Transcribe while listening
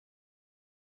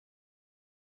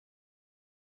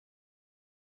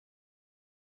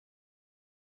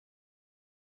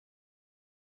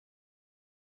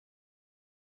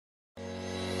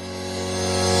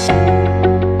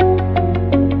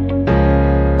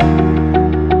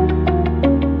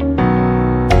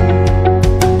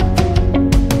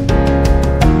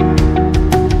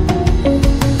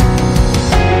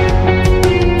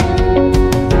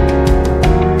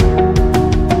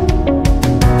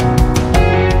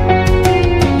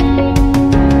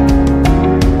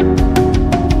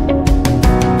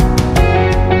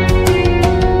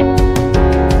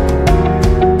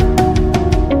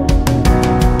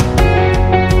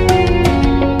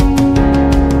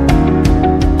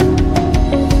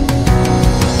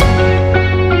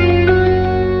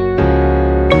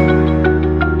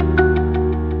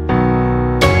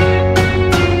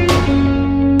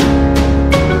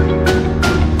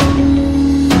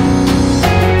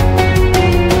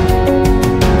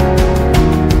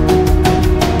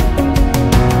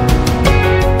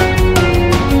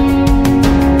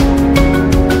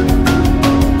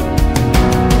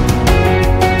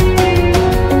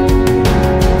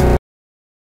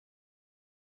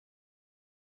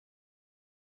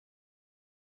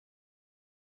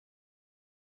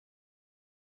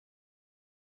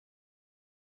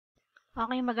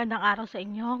Okay, magandang araw sa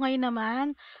inyo. Ngayon naman,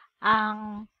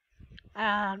 ang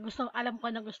alam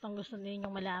ko na gustong-gusto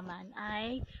ninyong malaman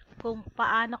ay kung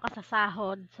paano ka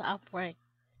sasahod sa Upwork.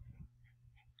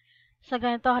 Sa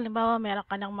ganito, halimbawa, meron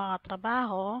ka ng mga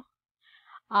trabaho,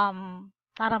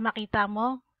 para makita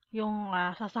mo yung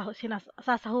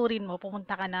sasahurin mo,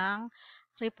 pumunta ka ng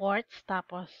reports,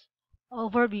 tapos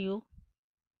overview.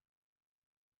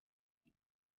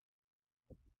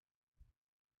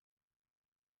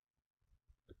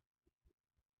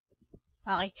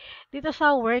 Okay. Dito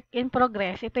sa work in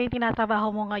progress, ito yung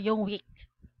tinatrabaho mo ngayong week.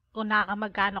 Kung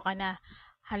nakakamagkano ka na.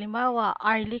 Halimbawa,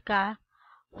 hourly ka.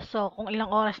 So, kung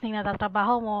ilang oras na yung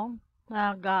natatrabaho mo,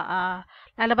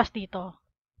 lalabas dito.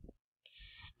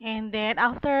 And then,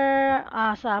 after,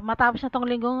 matapos na tong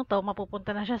linggong to, mapupunta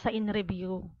na siya sa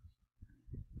in-review.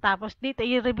 Tapos, dito,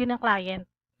 i-review ng client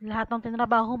lahat ng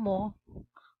tinrabaho mo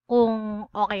kung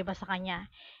okay ba sa kanya.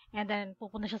 And then,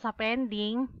 pupunta siya sa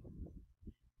pending.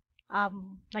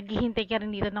 Naghihintay ka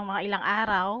rin dito ng mga ilang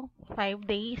araw, 5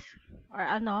 days, or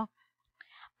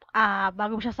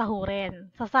bago mo siya sahurin.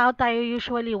 Sasahod tayo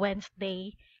usually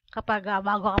Wednesday kapag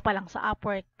bago ka pa lang sa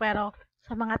Upwork. Pero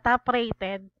sa mga top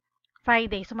rated,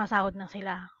 Friday sumasahod na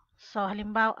sila. So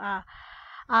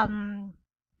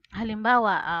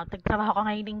tagtrabaho ka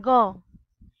ngayong linggo.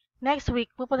 Next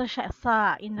week, pupunta siya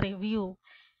sa in-review.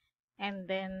 And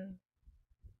then,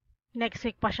 next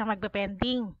week pa siya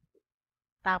magbe-pending.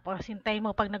 Tapos, hintay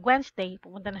mo pag nag-Wednesday,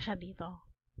 pupunta na siya dito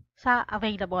sa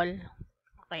available.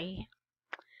 Okay?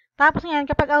 Tapos ngayon,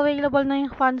 kapag available na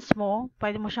yung funds mo,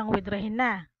 pwede mo siyang withdrawin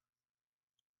na.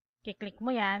 Kiklik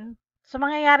mo yan. So,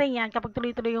 mangyayari yan, kapag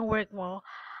tuloy-tuloy yung work mo,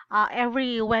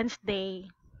 every Wednesday,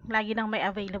 lagi nang may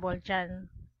available dyan.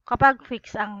 Kapag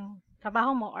fix ang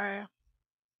trabaho mo or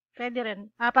pwede rin,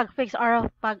 pag fix or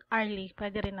pag hourly,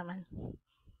 pwede rin naman.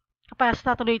 Kapag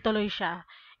tuloy-tuloy siya,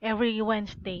 every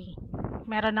Wednesday,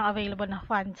 meron ng available na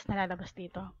funds na lalabas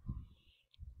dito.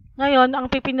 Ngayon,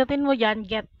 ang pipindutin mo yan,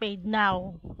 get paid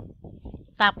now.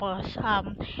 Tapos,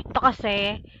 ito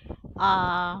kasi,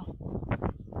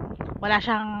 wala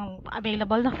siyang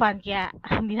available na fund, kaya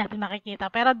hindi natin makikita.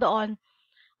 Pero doon,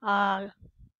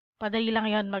 padali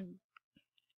lang yon mag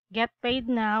get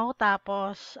paid now,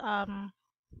 tapos,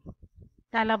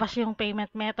 lalabas yung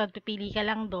payment method, pipili ka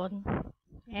lang doon,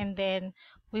 and then,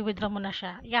 withdraw mo na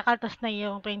siya. Ikakaltas na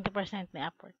yung 20% ni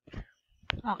Upwork.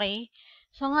 Okay?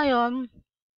 So, ngayon,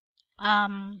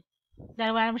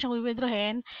 dahil wala naman siyang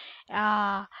withdrawin,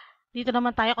 dito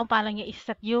naman tayo kung paano niya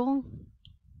i-set yung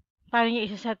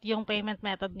payment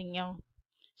method ninyo.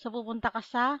 So, pupunta ka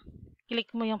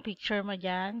click mo yung picture mo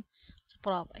dyan,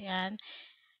 ayan,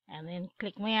 and then,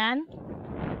 click mo yan,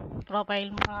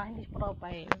 profile mo, hindi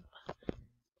profile,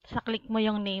 click mo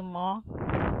yung name mo,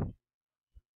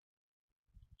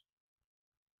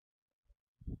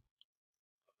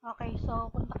 okay, so,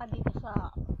 punta ka dito sa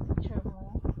picture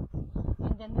mo,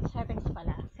 and then, settings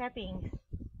pala, settings,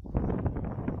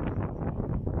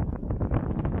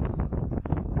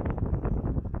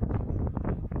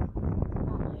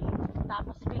 okay,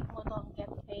 tapos, click mo tong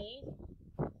get paid,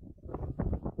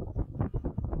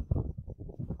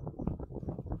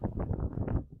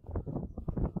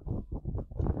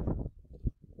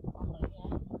 okay,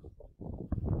 yan.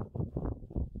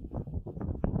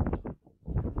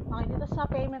 Okay, dito sa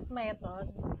payment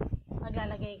method,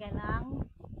 maglalagay ka ng,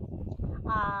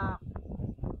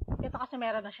 ito kasi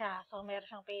meron na siya. So, meron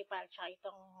siyang PayPal, tsaka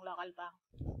itong local bank.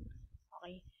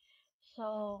 Okay. So,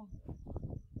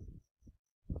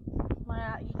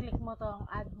 i-click mo tong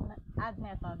add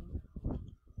method.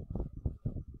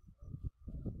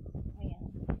 Ayan.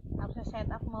 Tapos sa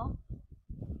setup mo,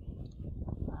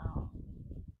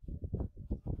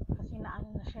 kasi naano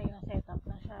na siya, yung setup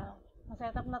na siya.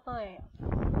 Na-setup na to eh.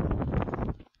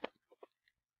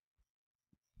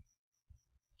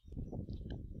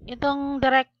 Itong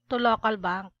direct to local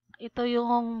bank, ito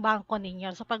yung bangko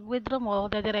ninyo. So, pag withdraw mo,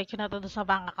 dediretso na to sa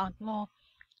bank account mo.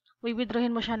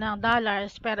 Withdrawin mo siya ng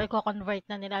dollars, pero i-convert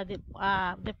na nila.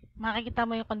 Makikita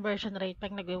mo yung conversion rate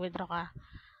pag nag-withdraw ka.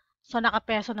 So,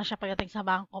 nakapeso na siya pagdating sa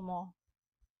bangko mo.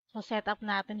 So, set up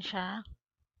natin siya.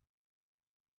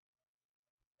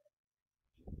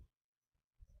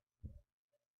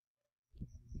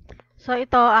 So,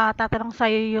 ito, tatanong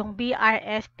sa'yo yung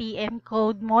BRSTN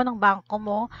code mo ng bangko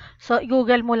mo. So,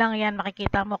 i-google mo lang yan.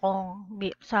 Makikita mo kung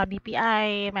sa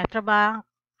BPI, Metrobank.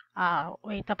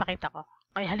 Wait, napakita ko.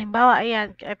 Okay, halimbawa,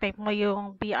 ayan, type mo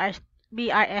yung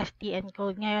BRSTN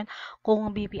code ngayon.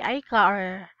 Kung BPI ka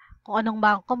or kung anong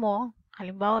bangko mo,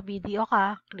 halimbawa, BDO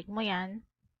ka, click mo yan.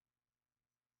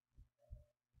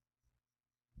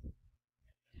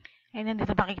 And then,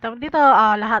 dito makikita mo, dito,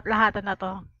 lahat-lahatan na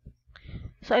to.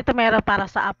 So, ito meron para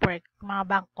sa Upwork, mga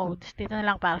bank codes. Dito na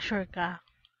lang para sure ka.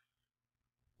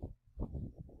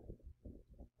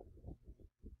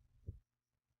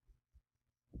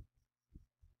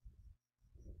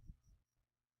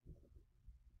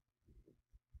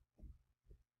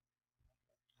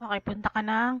 Okay, punta ka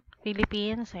ng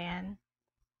Philippines. Ayan.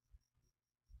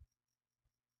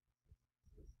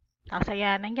 Tapos,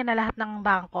 ayan. Nandiyan na lahat ng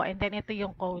bangko. And then, ito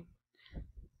yung code.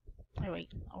 Ay,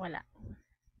 wait. Wala.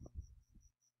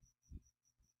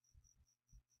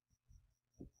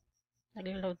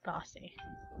 Nag-load pa kasi.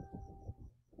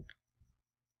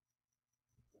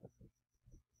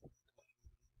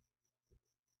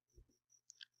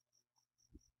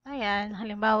 Ayan.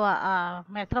 Halimbawa,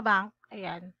 Metrobank.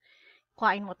 Ayan.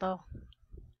 Kuhain mo to.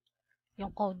 Yung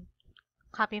code.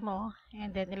 Copy mo. And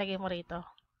then, ilagay mo rito.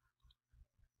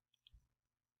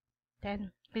 Then,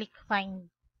 click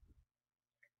find.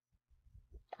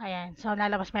 Ayan. So,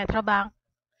 lalabas Metrobank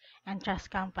and Trust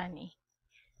Company.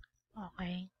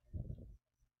 Okay.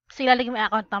 So, ilalagay mo yung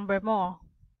account number mo.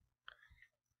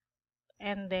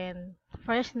 And then,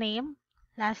 first name,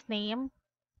 last name,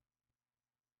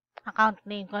 account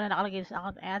name, kung ano nakalagay sa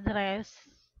account address,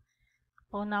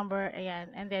 phone number,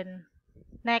 ayan. And then,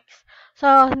 next. So,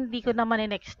 hindi ko naman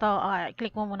i-next to.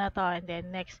 Click mo muna to. And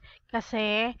then, next.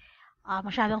 Kasi,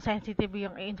 masyadong sensitive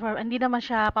yung hindi naman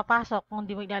siya papasok kung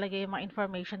hindi mo ilalagay yung mga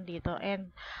information dito.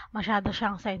 And, masyado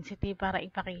siyang sensitive para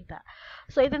ipakita.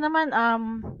 So, ito naman,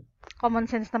 common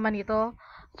sense naman ito.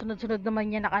 Sunod-sunod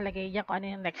naman niya nakalagay diyan kung ano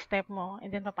yung next step mo.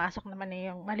 And then, papasok naman na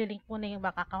yung, malilink mo na yung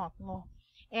bank account mo.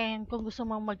 And kung gusto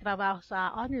mong magtrabaho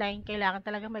sa online, kailangan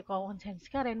talaga may common sense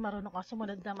ka rin, marunong ka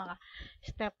sumunod ng mga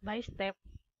step by step.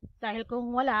 Dahil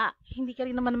kung wala, hindi ka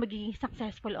rin naman magiging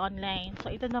successful online.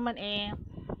 So, ito naman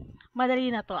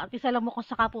madali na to. At isa lang mo kung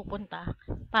saan ka pupunta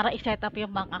para i-set up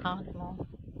yung bank account mo.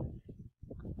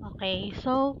 Okay,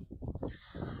 so,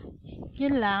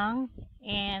 yun lang.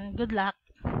 And good luck.